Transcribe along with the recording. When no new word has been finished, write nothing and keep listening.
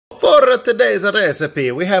for today's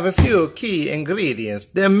recipe, we have a few key ingredients.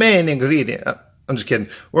 The main ingredient, I'm just kidding.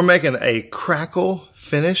 We're making a crackle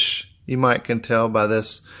finish. You might can tell by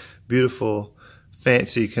this beautiful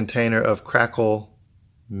fancy container of Crackle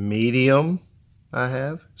Medium I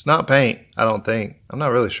have. It's not paint, I don't think. I'm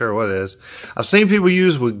not really sure what it is. I've seen people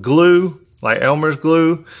use with glue, like Elmer's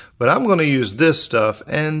glue, but I'm going to use this stuff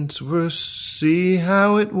and we'll see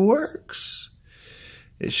how it works.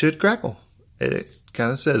 It should crackle. It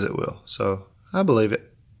kind of says it will, so I believe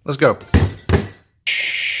it. Let's go.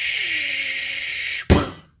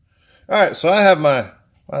 Alright, so I have my...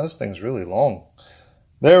 Wow, this thing's really long.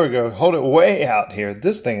 There we go. Hold it way out here.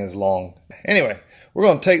 This thing is long. Anyway, we're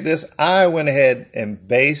going to take this. I went ahead and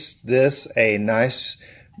based this a nice,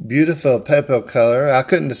 beautiful purple color. I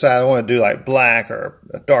couldn't decide I want to do like black or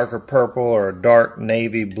a darker purple or a dark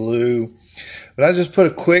navy blue. But I just put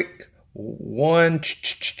a quick one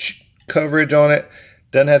coverage on it.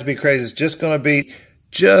 Doesn't have to be crazy. It's just going to be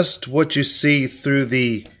just what you see through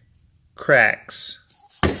the cracks.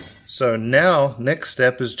 So now, next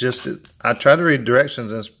step is just, I try to read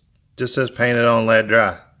directions and it just says paint it on, let it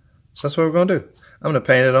dry. So that's what we're going to do. I'm going to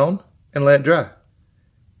paint it on and let it dry.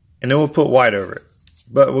 And then we'll put white over it.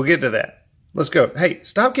 But we'll get to that. Let's go. Hey,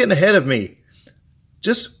 stop getting ahead of me.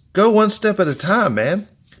 Just go one step at a time, man.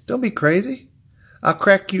 Don't be crazy. I'll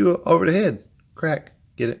crack you over the head. Crack.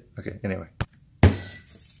 Get it? Okay, anyway. I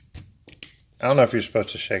don't know if you're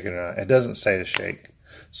supposed to shake it or not. It doesn't say to shake.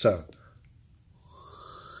 So.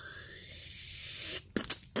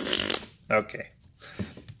 Okay.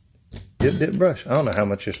 Get dip brush. I don't know how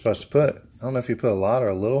much you're supposed to put. I don't know if you put a lot or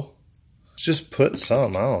a little. Just put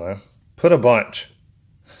some. I don't know. Put a bunch.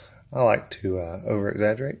 I like to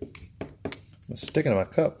over-exaggerate. I'm sticking to my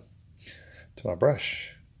cup. To my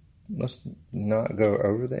brush. Let's not go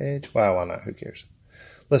over the edge. Why not? Who cares?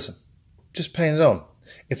 Listen. Just paint it on.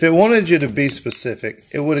 If it wanted you to be specific,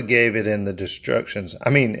 it would have gave it in the instructions.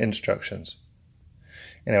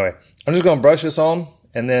 Anyway, I'm just going to brush this on,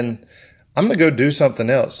 and then I'm going to go do something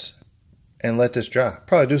else and let this dry.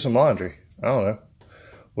 Probably do some laundry. I don't know.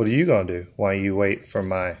 What are you going to do while you wait for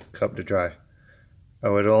my cup to dry?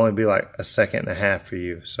 Oh, it'll only be like a second and a half for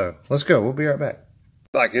you. So let's go. We'll be right back.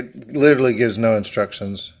 Like, it literally gives no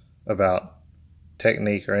instructions about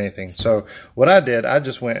technique or anything. So what I did, I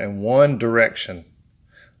just went in one direction.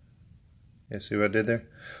 You see what I did there?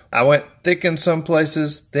 I went thick in some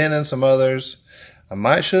places, thin in some others. I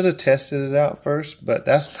might should have tested it out first, but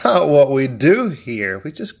that's not what we do here.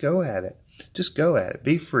 We just go at it. Just go at it.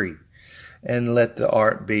 Be free. And let the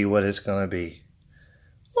art be what it's going to be.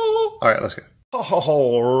 Oh. All right, let's go.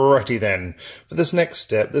 Alrighty then. For this next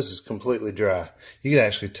step, this is completely dry. You can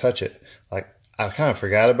actually touch it. Like, I kind of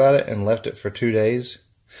forgot about it and left it for 2 days.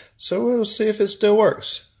 So we'll see if it still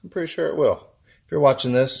works. I'm pretty sure it will. If you're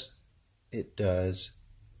watching this, it does.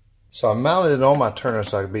 So I mounted it on my turner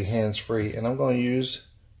so I can be hands-free, and I'm going to use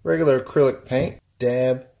regular acrylic paint,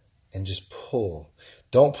 dab, and just pull.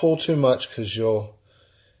 Don't pull too much because you'll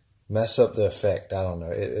mess up the effect. I don't know.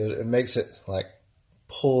 It makes it like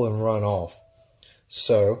pull and run off.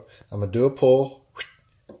 So I'm going to do a pull,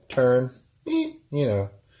 turn, you know,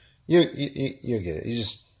 you get it. You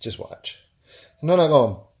just watch. And I'm not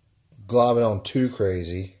going to glob it on too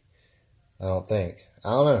crazy, I don't think.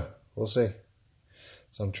 I don't know. We'll see.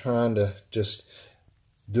 So I'm trying to just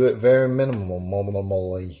do it very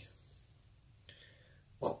minimally.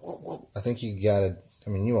 I think you gotta,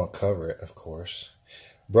 you want to cover it, of course.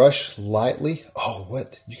 Brush lightly. Oh,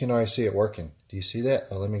 what? You can already see it working. Do you see that?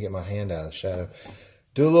 Oh, let me get my hand out of the shadow.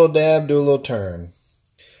 Do a little dab, do a little turn.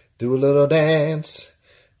 Do a little dance.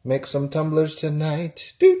 Make some tumblers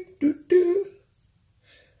tonight. Do, do, do.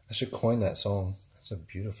 I should coin that song. That's a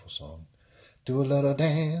beautiful song. Do a little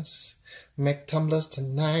dance. Make tumblers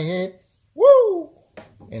tonight. Woo!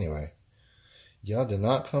 Anyway, y'all did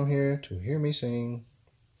not come here to hear me sing.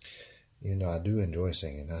 You know, I do enjoy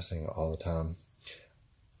singing. I sing all the time.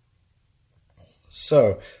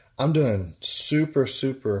 So, I'm doing super,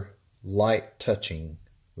 super light touching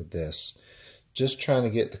with this. Just trying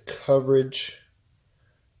to get the coverage.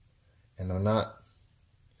 And I'm not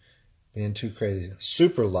being too crazy.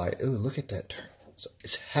 Super light. Ooh, look at that turn. So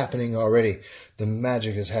it's happening already. The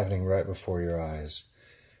magic is happening right before your eyes.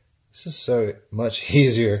 This is so much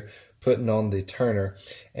easier putting on the turner.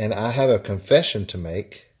 And I have a confession to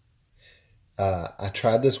make. I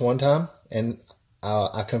tried this one time, and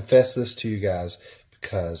I confess this to you guys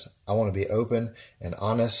because I want to be open and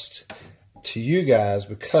honest to you guys,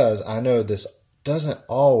 because I know this doesn't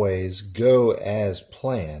always go as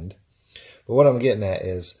planned. But what I'm getting at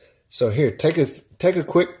is, so here, take a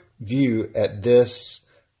quick view at this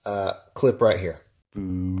clip right here.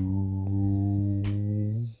 Boo.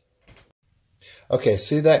 Okay,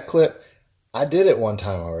 see that clip? I did it one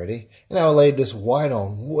time already, and I laid this white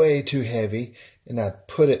on way too heavy, and I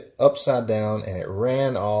put it upside down, and it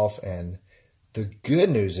ran off. And the good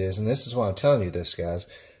news is, and this is why I'm telling you this, guys,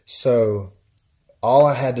 so all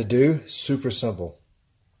I had to do, super simple.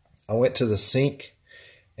 I went to the sink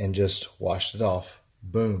and just washed it off.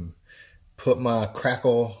 Boom. Put my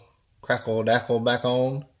Crackle Dackle back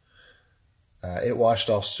on. It washed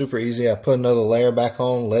off super easy. I put another layer back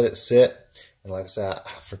on, let it sit. And like I said,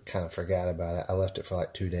 I kind of forgot about it. I left it for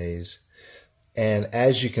like 2 days. And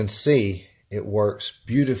as you can see, it works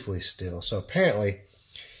beautifully still. So apparently,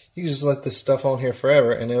 you can just let this stuff on here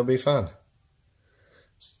forever and it'll be fine.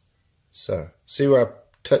 So, see where I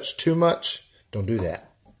touched too much? Don't do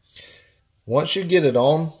that. Once you get it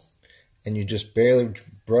on and you just barely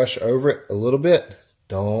brush over it a little bit,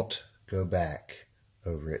 don't go back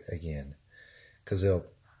over it again, because it'll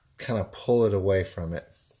kind of pull it away from it.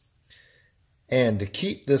 And to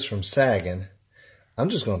keep this from sagging, I'm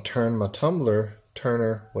just going to turn my tumbler,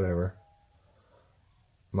 turner, whatever,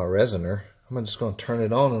 my resiner, I'm just going to turn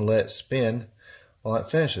it on and let it spin while it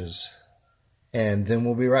finishes. And then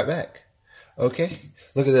we'll be right back. Okay?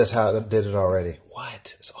 Look at this, how it did it already.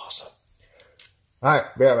 What? It's awesome. All right,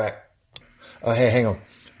 be right back. Oh, hey, hang on.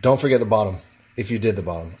 Don't forget the bottom. If you did the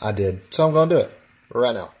bottom. I did. So I'm going to do it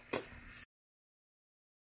right now.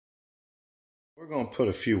 We're going to put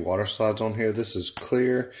a few water slides on here. This is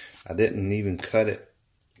clear. I didn't even cut it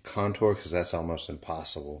contour because that's almost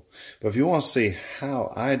impossible. But if you want to see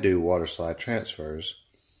how I do water slide transfers,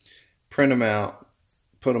 print them out,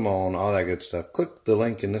 put them on, all that good stuff. Click the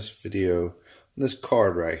link in this video, this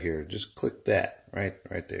card right here. Just click that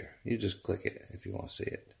right there. You just click it if you want to see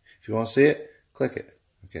it. If you want to see it, click it.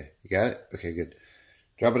 Okay, you got it? Okay, good.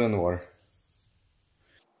 Drop it in the water.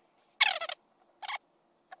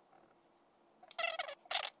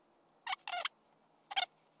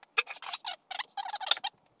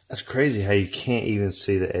 That's crazy how you can't even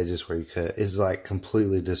see the edges where you cut. It's like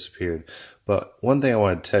completely disappeared. But one thing I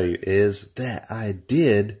want to tell you is that I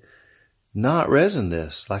did not resin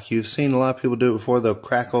this. Like you've seen a lot of people do it before. They'll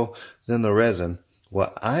crackle, then they'll resin.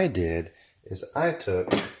 What I did is I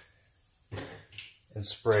took and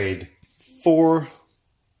sprayed 4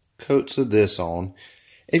 coats of this on.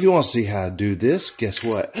 If you want to see how I do this, guess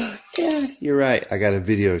what? Yeah, you're right. I got a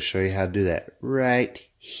video to show you how to do that right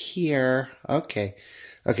here. Okay.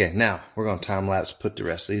 Okay, now we're going to time lapse, put the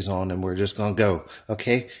rest of these on, and we're just going to go.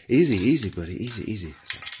 Okay? Easy, easy, buddy. Easy, easy.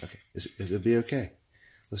 Okay, it'll be okay.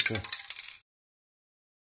 Let's go.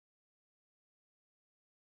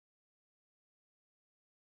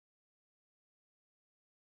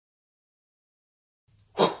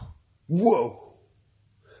 Whoa!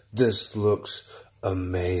 This looks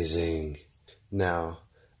amazing. Now,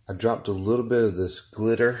 I dropped a little bit of this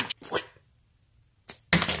glitter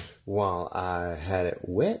while I had it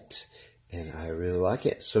wet, and I really like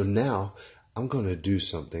it. So now I'm going to do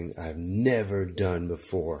something I've never done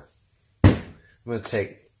before. I'm going to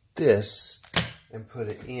take this and put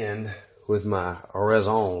it in with my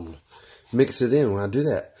resin. Mix it in when I do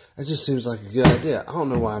that. That just seems like a good idea. I don't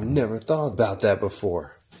know why I've never thought about that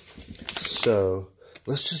before. So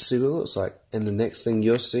let's just see what it looks like. And the next thing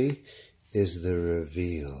you'll see is the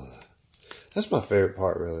reveal. That's my favorite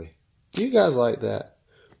part, really. Do you guys like that?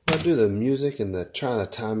 When I do the music and the trying to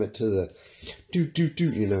time it to the do,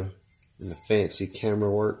 you know, and the fancy camera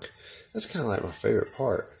work. That's kind of like my favorite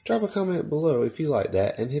part. Drop a comment below if you like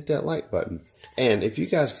that and hit that like button. And if you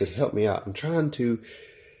guys could help me out, I'm trying to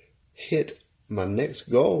hit my next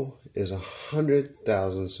goal is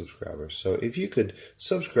 100,000 subscribers. So if you could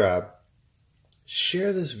subscribe,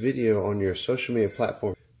 share this video on your social media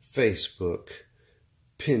platform, Facebook,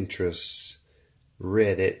 Pinterest,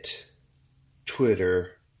 Reddit,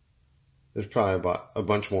 Twitter. There's probably about a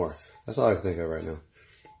bunch more. That's all I can think of right now.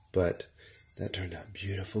 But that turned out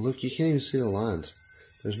beautiful. Look, you can't even see the lines.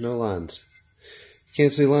 There's no lines. You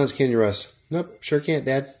can't see lines, can you, Russ? Nope, sure can't,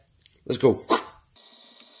 Dad. Let's go.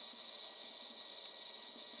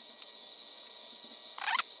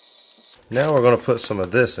 Now we're going to put some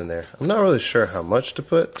of this in there. I'm not really sure how much to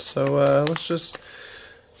put, so let's just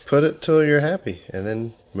put it till you're happy and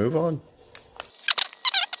then move on.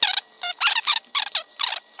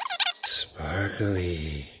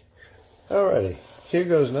 Sparkly. Alrighty, here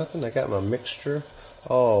goes nothing. I got my mixture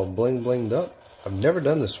all bling blinged up. I've never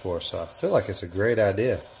done this before, so I feel like it's a great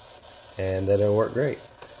idea and that it'll work great.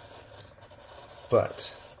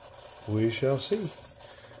 But we shall see.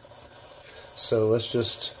 So let's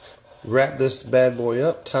just wrap this bad boy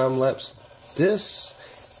up, time lapse this,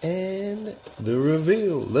 and the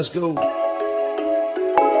reveal. Let's go.